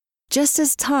Just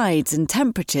as tides and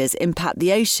temperatures impact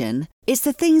the ocean, it's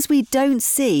the things we don't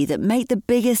see that make the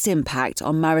biggest impact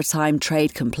on maritime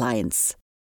trade compliance.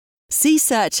 Sea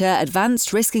Searcher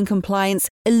Advanced Risk and Compliance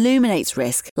illuminates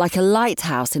risk like a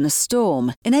lighthouse in a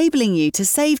storm, enabling you to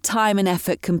save time and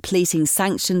effort completing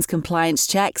sanctions compliance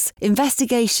checks,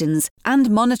 investigations, and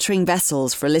monitoring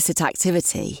vessels for illicit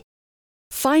activity.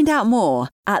 Find out more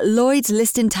at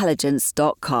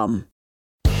lloydslistintelligence.com.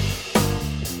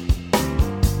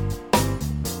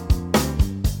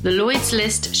 The Lloyd's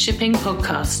List Shipping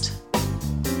Podcast.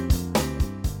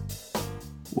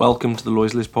 Welcome to the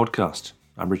Lloyd's List Podcast.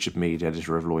 I'm Richard Mead,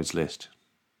 editor of Lloyd's List.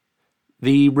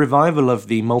 The revival of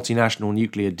the multinational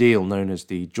nuclear deal known as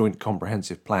the Joint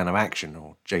Comprehensive Plan of Action,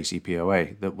 or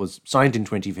JCPOA, that was signed in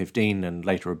 2015 and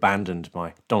later abandoned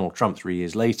by Donald Trump 3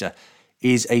 years later,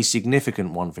 is a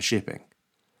significant one for shipping.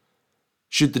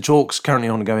 Should the talks currently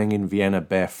ongoing in Vienna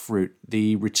bear fruit,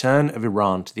 the return of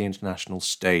Iran to the international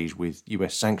stage with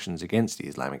US sanctions against the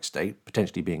Islamic State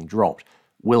potentially being dropped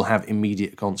will have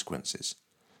immediate consequences.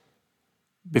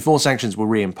 Before sanctions were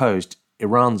reimposed,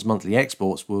 Iran's monthly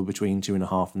exports were between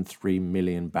 2.5 and 3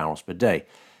 million barrels per day.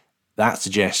 That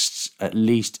suggests at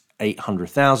least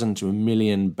 800,000 to 1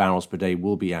 million barrels per day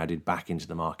will be added back into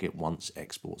the market once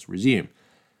exports resume.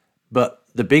 But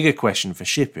the bigger question for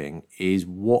shipping is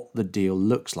what the deal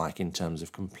looks like in terms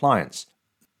of compliance.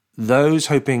 Those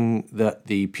hoping that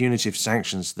the punitive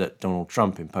sanctions that Donald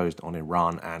Trump imposed on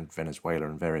Iran and Venezuela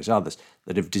and various others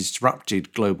that have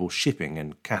disrupted global shipping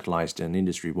and catalyzed an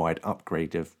industry-wide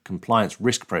upgrade of compliance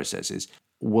risk processes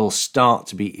will start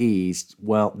to be eased,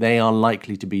 well, they are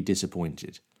likely to be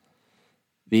disappointed.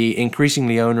 The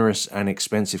increasingly onerous and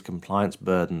expensive compliance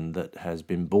burden that has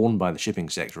been borne by the shipping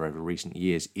sector over recent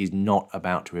years is not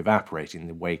about to evaporate in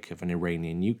the wake of an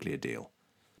Iranian nuclear deal.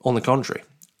 On the contrary,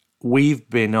 we've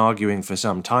been arguing for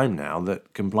some time now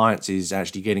that compliance is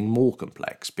actually getting more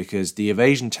complex because the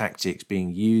evasion tactics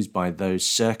being used by those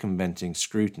circumventing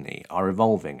scrutiny are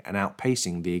evolving and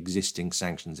outpacing the existing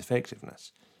sanctions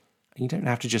effectiveness. And you don't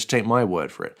have to just take my word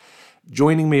for it.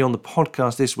 Joining me on the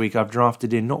podcast this week, I've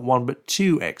drafted in not one but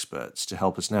two experts to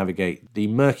help us navigate the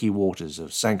murky waters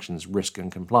of sanctions risk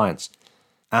and compliance.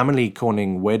 Amelie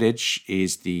Corning-Wedich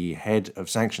is the head of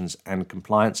sanctions and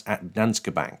compliance at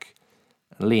Danske Bank.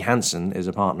 Lee Hansen is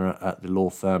a partner at the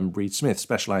law firm Reed Smith,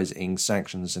 specializing in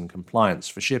sanctions and compliance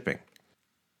for shipping.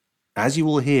 As you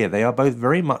will hear, they are both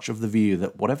very much of the view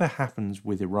that whatever happens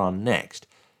with Iran next,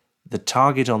 the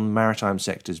target on the maritime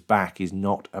sector's back is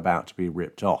not about to be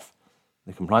ripped off.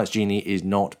 The compliance genie is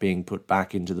not being put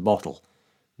back into the bottle.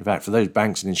 In fact, for those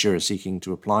banks and insurers seeking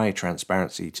to apply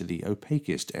transparency to the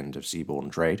opacest end of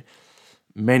seaborne trade,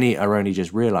 many are only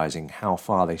just realizing how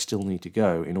far they still need to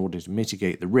go in order to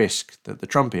mitigate the risk that the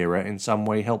Trump era in some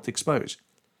way helped expose.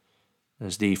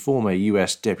 As the former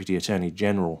US Deputy Attorney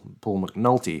General Paul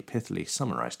McNulty pithily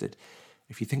summarized it,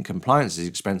 if you think compliance is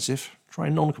expensive, try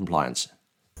non-compliance.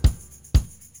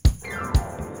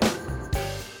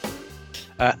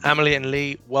 Amelie and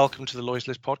Lee, welcome to the Lloyd's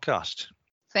List podcast.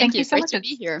 Thank you so much to be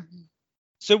here.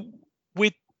 So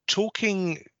we're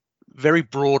talking very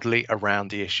broadly around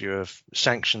the issue of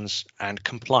sanctions and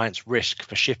compliance risk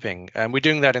for shipping. And we're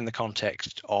doing that in the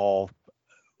context of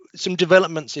some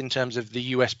developments in terms of the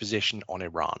US position on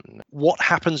Iran. What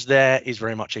happens there is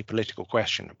very much a political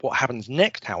question. What happens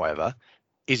next, however,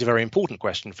 is a very important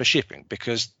question for shipping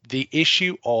because the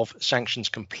issue of sanctions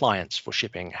compliance for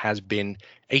shipping has been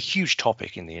a huge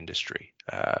topic in the industry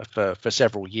for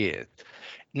several years.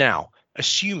 Now,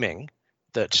 assuming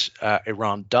that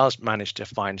Iran does manage to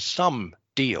find some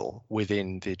deal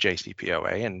within the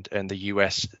JCPOA and the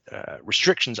US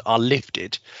restrictions are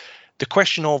lifted, the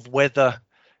question of whether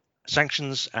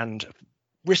sanctions and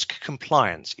risk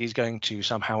compliance is going to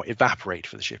somehow evaporate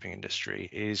for the shipping industry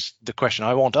is the question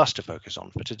I want us to focus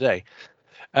on for today.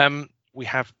 We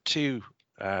have two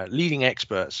leading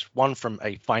experts, one from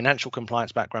a financial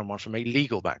compliance background, one from a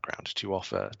legal background, to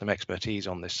offer some expertise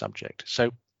on this subject.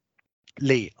 So,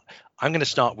 Lee, I'm going to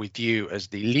start with you as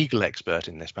the legal expert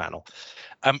in this panel.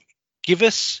 Give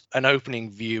us an opening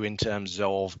view in terms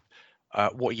of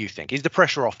what you think. Is the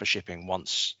pressure off for shipping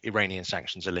once Iranian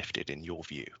sanctions are lifted, in your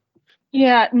view?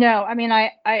 Yeah, no, I mean,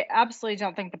 I absolutely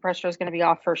don't think the pressure is going to be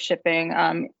off for shipping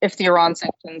if the Iran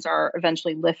sanctions are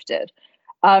eventually lifted.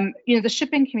 The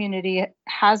shipping community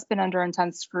has been under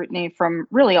intense scrutiny from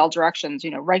really all directions,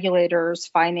 regulators,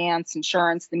 finance,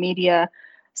 insurance, the media,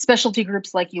 specialty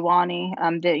groups like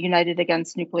UANI, the United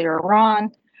Against Nuclear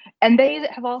Iran, and they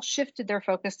have all shifted their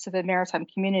focus to the maritime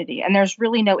community. And there's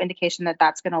really no indication that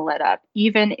that's going to let up,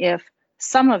 even if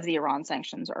some of the Iran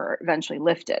sanctions are eventually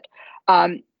lifted.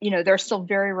 There are still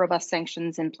very robust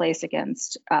sanctions in place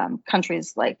against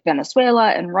countries like Venezuela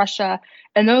and Russia,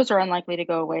 and those are unlikely to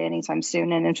go away anytime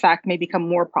soon, and in fact may become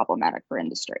more problematic for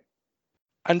industry.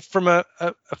 And from a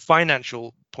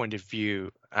financial point of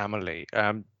view, Amelie,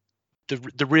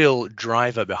 the real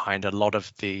driver behind a lot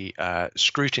of the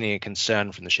scrutiny and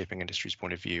concern from the shipping industry's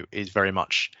point of view is very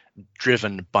much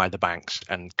driven by the banks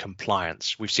and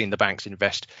compliance. We've seen the banks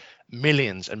invest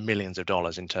millions and millions of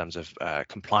dollars in terms of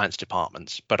compliance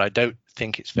departments, but I don't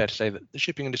think it's fair to say that the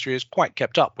shipping industry has quite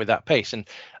kept up with that pace. And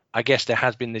I guess there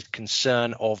has been this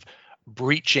concern of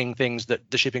breaching things that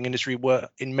the shipping industry were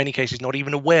in many cases not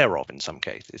even aware of in some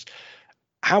cases.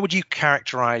 How would you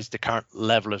characterize the current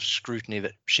level of scrutiny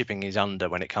that shipping is under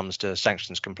when it comes to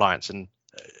sanctions compliance? And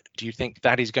do you think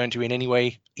that is going to in any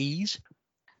way ease?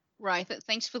 Right.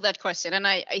 Thanks for that question. And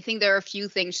I think there are a few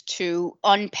things to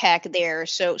unpack there.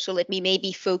 So let me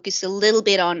maybe focus a little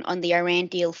bit on the Iran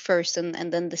deal first, and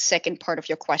then the second part of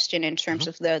your question in terms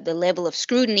of the level of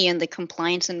scrutiny and the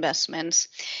compliance investments.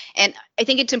 And I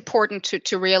think it's important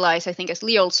to realize, I think as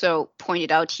Lee also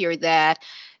pointed out here, that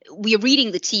we are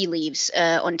reading the tea leaves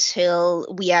until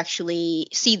we actually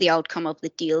see the outcome of the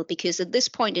deal, because at this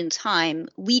point in time,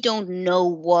 we don't know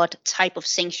what type of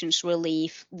sanctions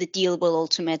relief the deal will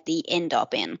ultimately end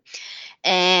up in.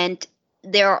 And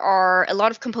there are a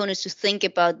lot of components to think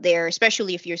about there,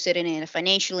 especially if you're sitting in a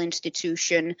financial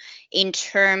institution, in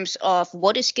terms of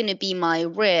what is going to be my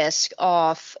risk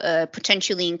of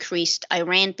potentially increased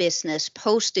Iran business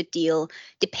post the deal,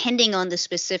 depending on the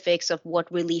specifics of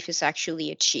what relief is actually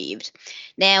achieved.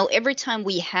 Now, every time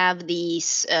we have these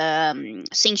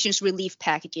sanctions relief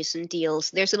packages and deals,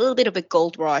 there's a little bit of a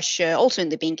gold rush, also in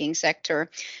the banking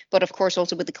sector, but of course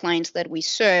also with the clients that we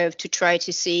serve, to try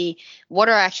to see what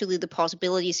are actually the possibilities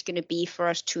going to be for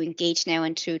us to engage now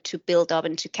and to build up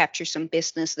and to capture some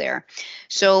business there.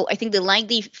 So I think the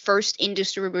likely first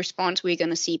industry response we're going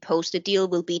to see post the deal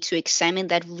will be to examine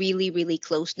that really, really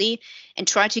closely and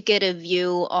try to get a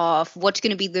view of what's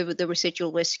going to be the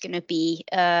residual risk going to be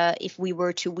if we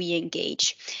were to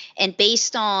re-engage. And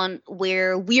based on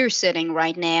where we're sitting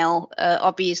right now,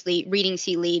 obviously reading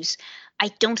tea leaves, I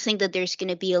don't think that there's going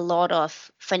to be a lot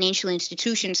of financial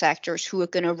institutions actors who are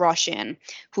going to rush in,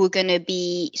 who are going to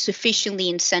be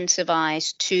sufficiently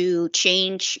incentivized to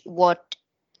change what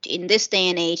in this day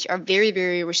and age are very,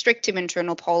 very restrictive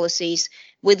internal policies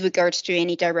with regards to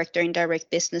any direct or indirect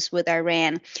business with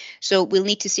Iran. So we'll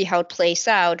need to see how it plays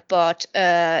out. But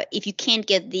if you can't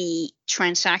get the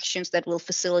transactions that will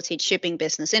facilitate shipping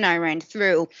business in Iran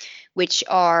through, which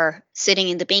are sitting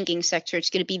in the banking sector, it's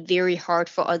going to be very hard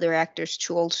for other actors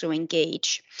to also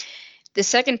engage. The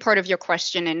second part of your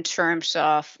question in terms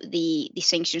of the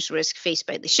sanctions risk faced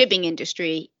by the shipping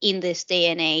industry in this day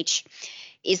and age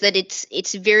is that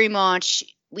it's very much,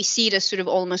 we see it as sort of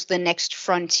almost the next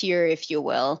frontier, if you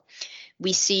will.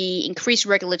 We see increased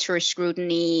regulatory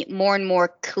scrutiny, more and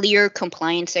more clear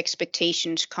compliance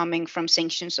expectations coming from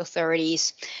sanctions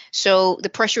authorities. So the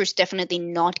pressure is definitely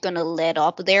not going to let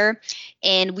up there.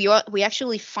 And we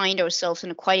actually find ourselves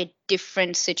in quite a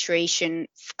different situation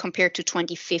compared to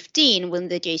 2015 when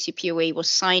the JCPOA was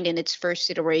signed in its first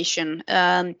iteration,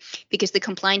 because the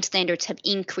compliance standards have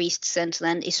increased since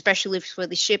then, especially for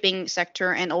the shipping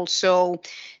sector and also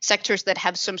sectors that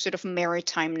have some sort of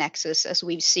maritime nexus, as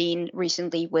we've seen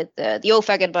recently with the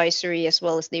OFAC advisory, as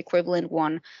well as the equivalent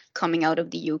one coming out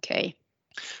of the UK.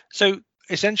 So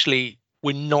essentially,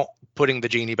 we're not putting the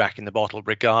genie back in the bottle,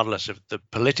 regardless of the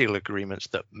political agreements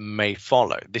that may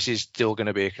follow. This is still going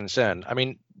to be a concern. I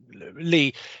mean,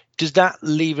 Lee, does that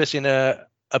leave us in a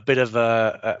bit of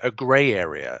a grey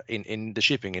area in the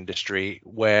shipping industry,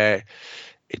 where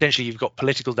essentially you've got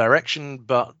political direction,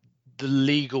 but the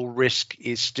legal risk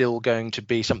is still going to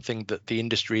be something that the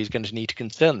industry is going to need to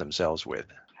concern themselves with?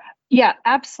 Yeah,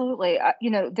 absolutely.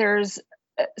 There's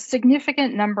a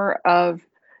significant number of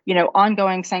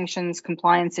ongoing sanctions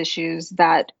compliance issues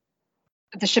that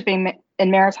the shipping and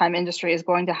maritime industry is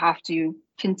going to have to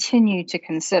continue to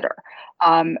consider.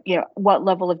 What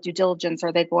level of due diligence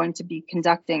are they going to be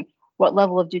conducting? What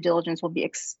level of due diligence will be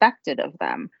expected of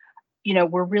them?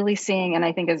 We're really seeing, and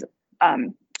I think as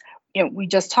we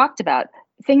just talked about,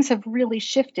 things have really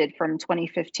shifted from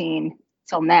 2015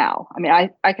 till now. I mean,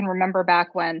 I can remember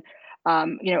back when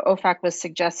OFAC was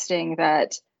suggesting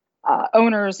that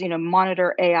owners,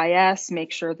 monitor AIS,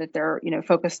 make sure that they're,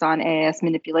 focused on AIS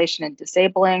manipulation and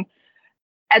disabling.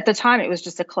 At the time, it was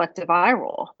just a collective eye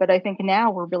roll. But I think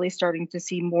now we're really starting to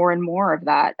see more and more of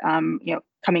that,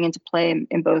 coming into play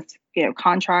in both,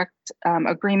 contract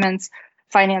agreements,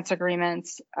 finance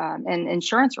agreements, and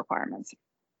insurance requirements.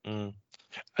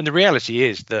 And the reality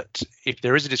is that if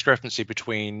there is a discrepancy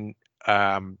between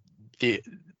the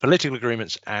political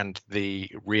agreements and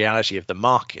the reality of the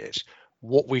market,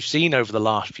 what we've seen over the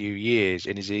last few years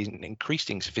is an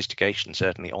increasing sophistication,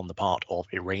 certainly on the part of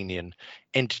Iranian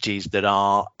entities that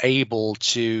are able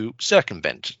to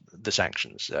circumvent the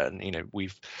sanctions. And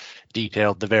we've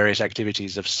detailed the various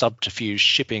activities of subterfuge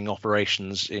shipping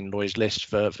operations in Lloyd's List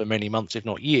for many months, if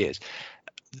not years.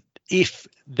 If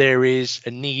there is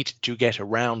a need to get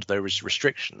around those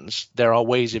restrictions, there are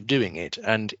ways of doing it.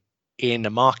 And in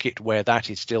a market where that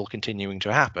is still continuing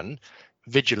to happen,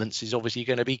 vigilance is obviously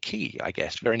going to be key, I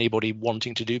guess, for anybody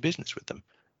wanting to do business with them.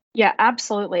 Yeah,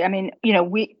 absolutely. I mean,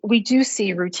 we do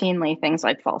see routinely things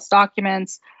like false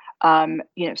documents,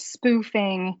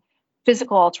 spoofing,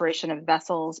 physical alteration of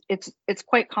vessels. It's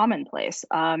quite commonplace.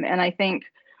 And I think,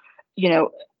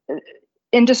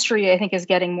 industry, I think, is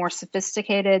getting more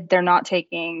sophisticated. They're not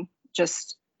taking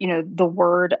just, the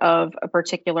word of a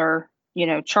particular,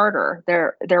 charter.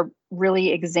 They're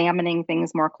really examining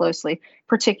things more closely,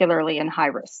 particularly in high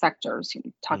risk sectors,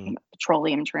 talking about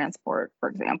petroleum transport, for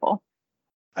example.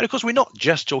 And of course, we're not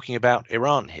just talking about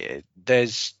Iran here.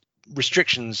 There's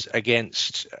restrictions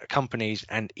against companies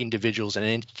and individuals and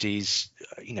entities,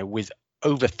 with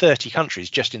over 30 countries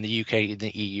just in the UK and the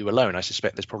EU alone. I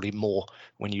suspect there's probably more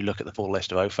when you look at the full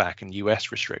list of OFAC and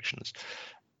US restrictions.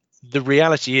 The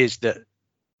reality is that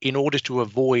in order to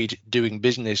avoid doing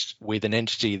business with an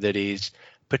entity that is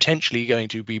potentially going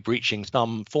to be breaching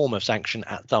some form of sanction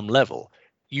at some level,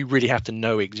 you really have to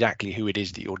know exactly who it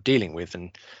is that you're dealing with.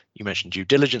 And you mentioned due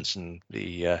diligence and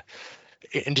the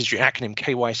industry acronym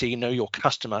KYC, know your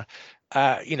customer.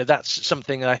 That's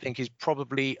something that I think is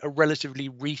probably a relatively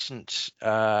recent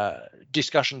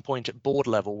discussion point at board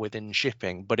level within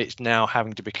shipping, but it's now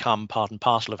having to become part and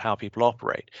parcel of how people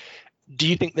operate. Do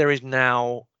you think there is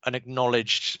now an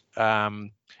acknowledged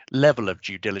level of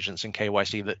due diligence and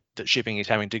KYC that shipping is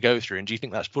having to go through? And do you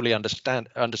think that's fully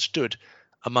understood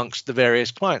amongst the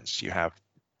various clients you have?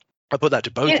 I put that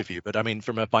to both of you, but I mean,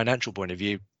 from a financial point of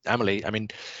view, Amelie, I mean,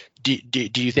 do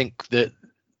you think that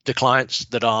the clients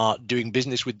that are doing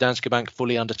business with Danske Bank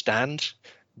fully understand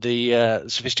the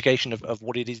sophistication of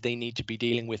what it is they need to be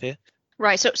dealing with here?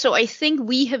 Right. So I think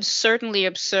we have certainly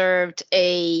observed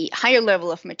a higher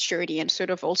level of maturity and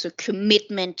sort of also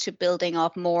commitment to building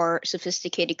up more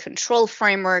sophisticated control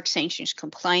frameworks, sanctions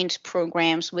compliance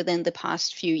programs within the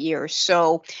past few years.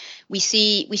 So we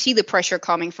see the pressure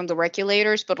coming from the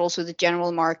regulators, but also the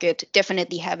general market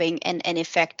definitely having an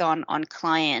effect on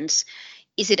clients.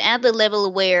 Is it at the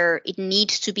level where it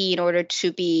needs to be in order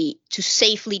to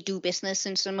safely do business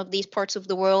in some of these parts of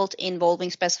the world involving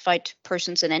specified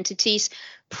persons and entities?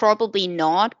 Probably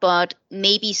not, but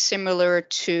maybe similar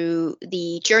to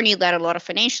the journey that a lot of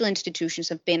financial institutions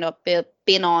have been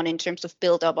on in terms of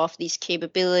build up of these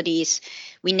capabilities.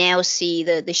 We now see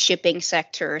the shipping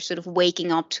sector sort of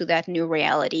waking up to that new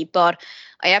reality. But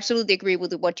I absolutely agree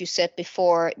with what you said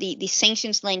before. The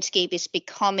sanctions landscape is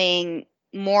becoming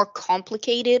more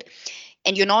complicated,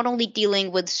 and you're not only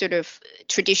dealing with sort of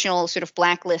traditional sort of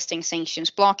blacklisting sanctions,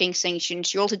 blocking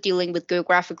sanctions, you're also dealing with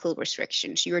geographical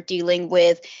restrictions, you're dealing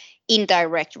with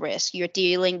indirect risk, you're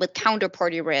dealing with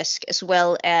counterparty risk, as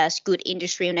well as good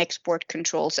industry and export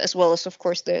controls, as well as, of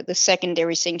course, the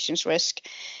secondary sanctions risk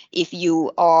if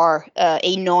you are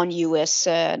a non-US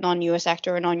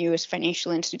actor or non-US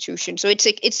financial institution. So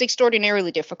it's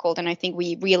extraordinarily difficult, and I think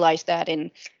we realize that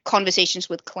in conversations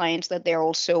with clients that they're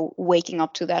also waking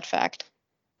up to that fact.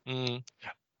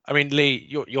 I mean, Lee,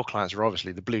 your clients are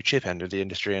obviously the blue chip end of the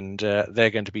industry, and they're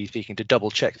going to be seeking to double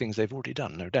check things they've already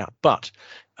done, no doubt. But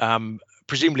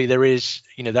presumably there is,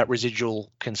 that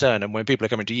residual concern. And when people are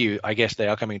coming to you, I guess they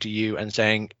are coming to you and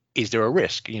saying, is there a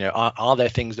risk? Are there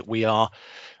things that we are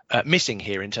missing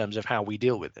here in terms of how we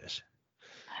deal with this?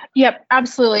 Yep,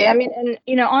 absolutely. I mean,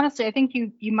 and honestly, I think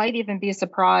you might even be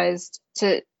surprised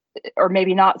to, or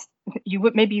maybe not. You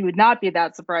would not be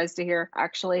that surprised to hear,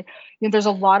 actually, there's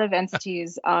a lot of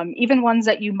entities, even ones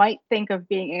that you might think of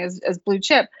being as blue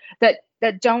chip,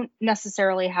 that don't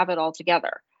necessarily have it all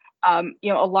together. A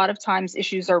lot of times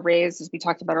issues are raised, as we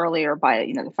talked about earlier, by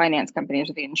the finance companies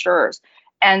or the insurers,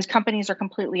 and companies are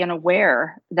completely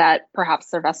unaware that perhaps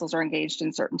their vessels are engaged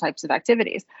in certain types of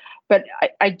activities. But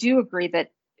I do agree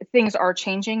that things are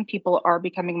changing. People are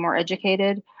becoming more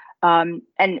educated, and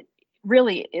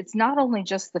really, it's not only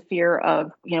just the fear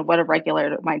of, what a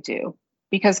regulator might do,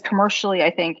 because commercially, I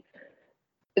think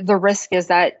the risk is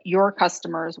that your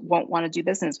customers won't want to do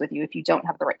business with you if you don't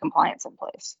have the right compliance in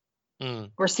place.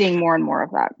 We're seeing more and more of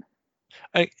that.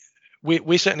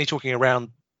 We're certainly talking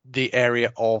around the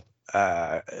area of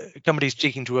companies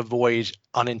seeking to avoid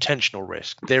unintentional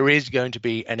risk. There is going to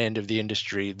be an end of the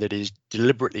industry that is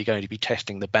deliberately going to be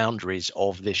testing the boundaries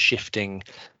of this shifting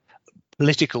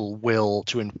political will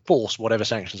to enforce whatever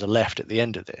sanctions are left at the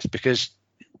end of this, because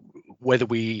whether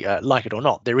we like it or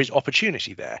not, there is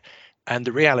opportunity there. And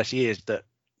the reality is that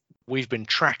we've been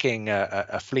tracking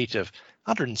a fleet of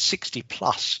 160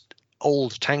 plus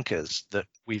old tankers that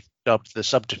we've dubbed the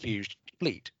subterfuge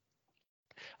fleet.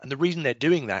 And the reason they're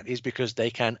doing that is because they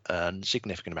can earn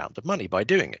significant amounts of money by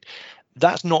doing it.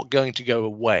 That's not going to go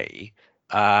away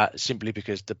simply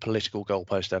because the political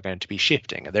goalposts are going to be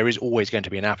shifting. There is always going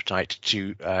to be an appetite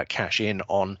to cash in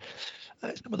on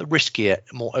some of the riskier,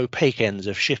 more opaque ends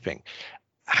of shipping.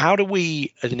 How do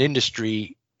we, as an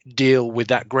industry, deal with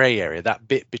that grey area, that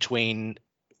bit between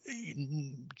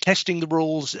testing the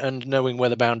rules and knowing where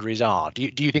the boundaries are? Do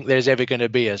you think there's ever going to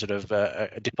be a sort of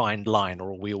a defined line, or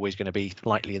are we always going to be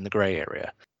slightly in the grey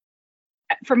area?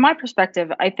 From my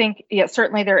perspective, I think,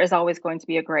 certainly there is always going to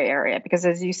be a gray area, because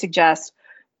as you suggest,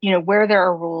 where there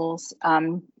are rules,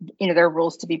 there are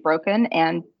rules to be broken,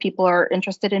 and people are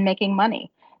interested in making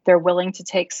money. They're willing to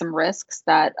take some risks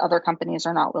that other companies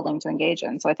are not willing to engage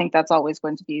in. So I think that's always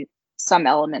going to be some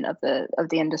element of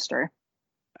the industry.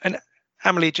 And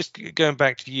Amelie, just going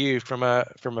back to you from a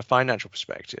financial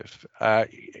perspective,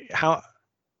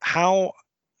 how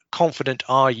confident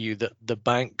are you that the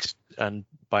banks, and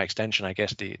by extension, I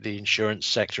guess the insurance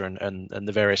sector and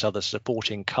the various other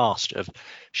supporting cast of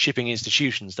shipping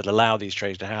institutions that allow these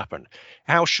trades to happen,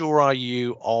 how sure are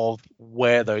you of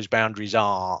where those boundaries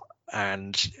are?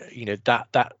 And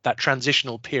that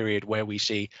transitional period where we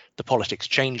see the politics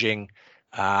changing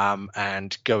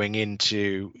and going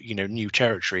into new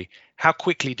territory, how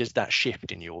quickly does that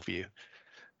shift in your view?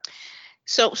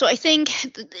 So I think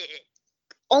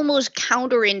almost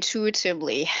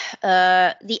counterintuitively,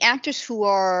 the actors who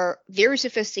are very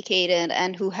sophisticated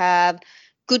and who have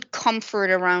good comfort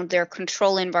around their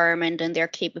control environment and their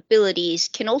capabilities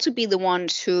can also be the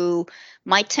ones who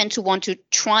might tend to want to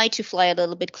try to fly a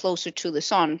little bit closer to the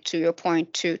sun, to your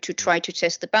point, to try to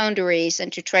test the boundaries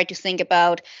and to try to think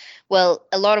about, well,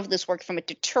 a lot of this work from a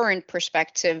deterrent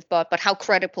perspective, but how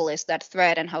credible is that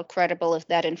threat and how credible is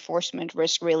that enforcement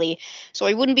risk really? So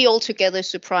I wouldn't be altogether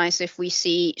surprised if we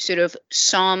see sort of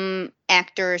some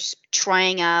actors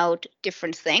trying out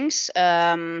different things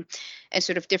and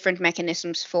sort of different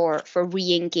mechanisms for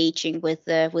re-engaging with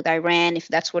Iran, if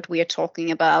that's what we are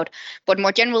talking about. But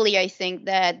more generally, I think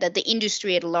that the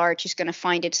industry at large is going to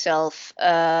find itself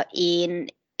in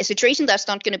a situation that's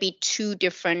not going to be too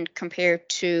different compared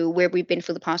to where we've been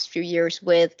for the past few years,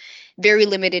 with very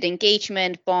limited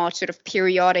engagement, but sort of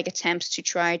periodic attempts to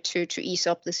try to ease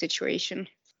up the situation.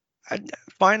 And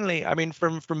finally, I mean,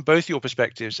 from both your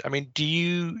perspectives, I mean, do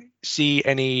you see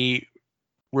any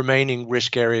remaining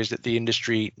risk areas that the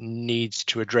industry needs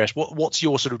to address? What's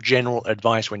your sort of general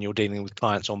advice when you're dealing with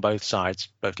clients on both sides,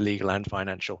 both legal and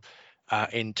financial,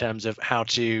 in terms of how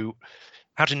to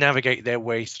navigate their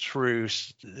way through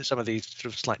some of these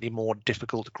sort of slightly more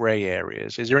difficult grey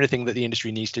areas? Is there anything that the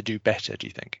industry needs to do better, do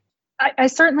you think? I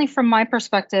certainly, from my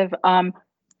perspective,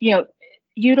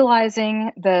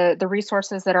 utilizing the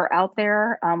resources that are out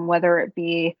there, whether it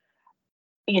be,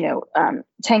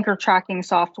 tanker tracking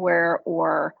software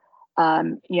or,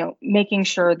 making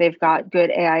sure they've got good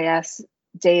AIS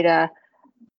data,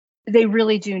 they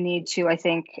really do need to, I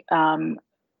think,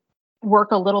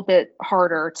 work a little bit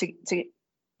harder to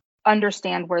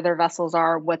understand where their vessels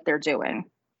are, what they're doing.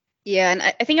 Yeah, and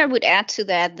I think I would add to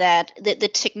that the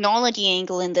technology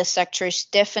angle in this sector is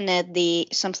definitely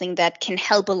something that can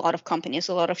help a lot of companies,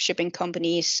 a lot of shipping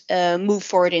companies move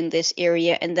forward in this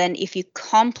area. And then if you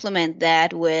complement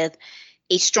that with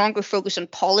a stronger focus on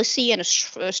policy and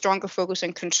a stronger focus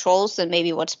on controls than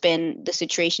maybe what's been the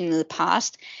situation in the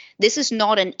past, this is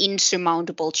not an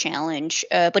insurmountable challenge,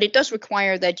 but it does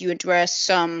require that you address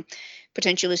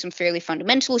potentially some fairly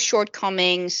fundamental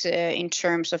shortcomings in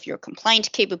terms of your compliance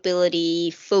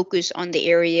capability, focus on the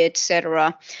area,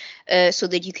 etc., so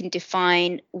that you can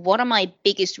define what are my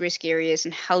biggest risk areas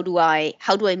and how do I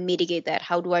mitigate that?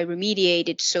 How do I remediate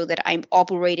it so that I'm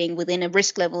operating within a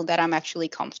risk level that I'm actually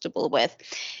comfortable with?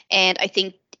 And I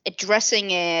think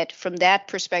addressing it from that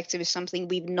perspective is something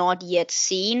we've not yet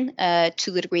seen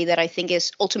to the degree that I think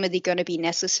is ultimately going to be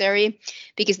necessary,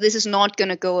 because this is not going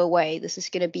to go away. This is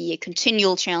going to be a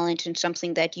continual challenge and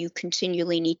something that you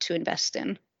continually need to invest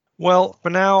in. Well,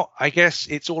 for now, I guess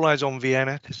it's all eyes on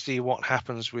Vienna to see what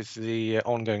happens with the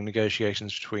ongoing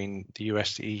negotiations between the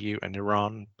US, the EU and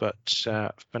Iran. But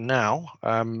for now,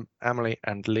 Amelie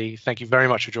and Lee, thank you very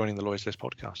much for joining the Lloyd's List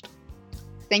podcast.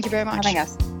 Thank you very much. Having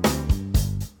us.